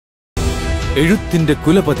എഴുത്തിന്റെ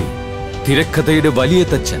കുലപതി, തിരക്കഥയുടെ വലിയ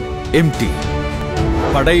തച്ചൻ MT.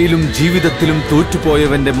 പടയിലും ജീവിതത്തിലും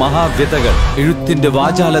തോറ്റുപോയവന്റെ മഹാവ്യതകൾ എഴുത്തിന്റെ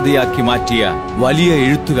വാചാലതയാക്കി മാറ്റിയ വലിയ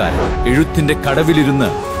എഴുത്തുകാരൻ. എഴുത്തിന്റെ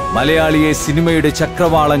കടവിലിരുന്ന് മലയാളിയെ സിനിമയുടെ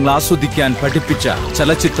ചക്രവാളങ്ങൾ ആസ്വദിക്കാൻ പഠിപ്പിച്ച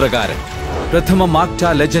ചലച്ചിത്രകാരൻ. പ്രഥമ മാക്ട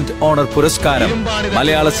ലെജൻഡ് ഓണർ പുരസ്കാരം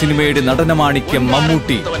മലയാള സിനിമയുടെ നടനമാണിക്യം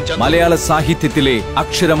മമ്മൂട്ടി, മലയാള സാഹിത്യത്തിലെ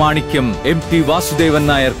അക്ഷരമാണിക്യം MT വാസുദേവൻ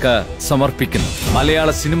നായർക്ക് സമർപ്പിക്കുന്നു. മലയാള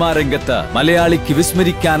സിനിമാ രംഗത്ത് മലയാളിക്ക്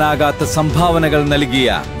വിസ്മരിക്കാനാകാത്ത സംഭാവനകൾ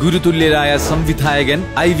നൽകിയ ഗുരുതുല്യരായ സംവിധായകൻ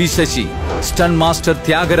IV Sasi, stun master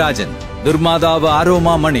Thyagarajan, നിർമ്മാതാവ്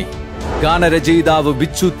ആരോമ മണി, ഗാനരചയിതാവ്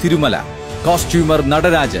Bichu Thirumala, costumer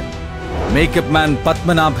Natarajan, makeup man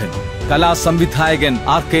Padmanabhan, കലാസംവിധായകൻ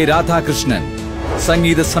RK Radhakrishnan,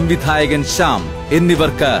 സംഗീത സംവിധായകൻ ശ്യാം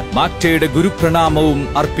എന്നിവർക്ക് മാക്ടയുടെ ഗുരുപ്രണാമവും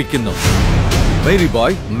അർപ്പിക്കുന്നു. Berry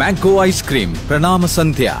Boy Mango Ice Cream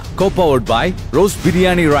Pranamasadhya co-powered by Rose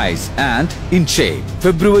Biryani Rice and Inche.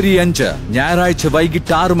 February 5 ഞായറാഴ്ച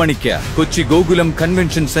വൈകിട്ട് 6 മണിക്ക് കൊച്ചി ഗോകുലം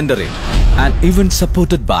കൺവെൻഷൻ സെന്ററിൽ. An event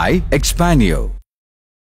supported by Espanio.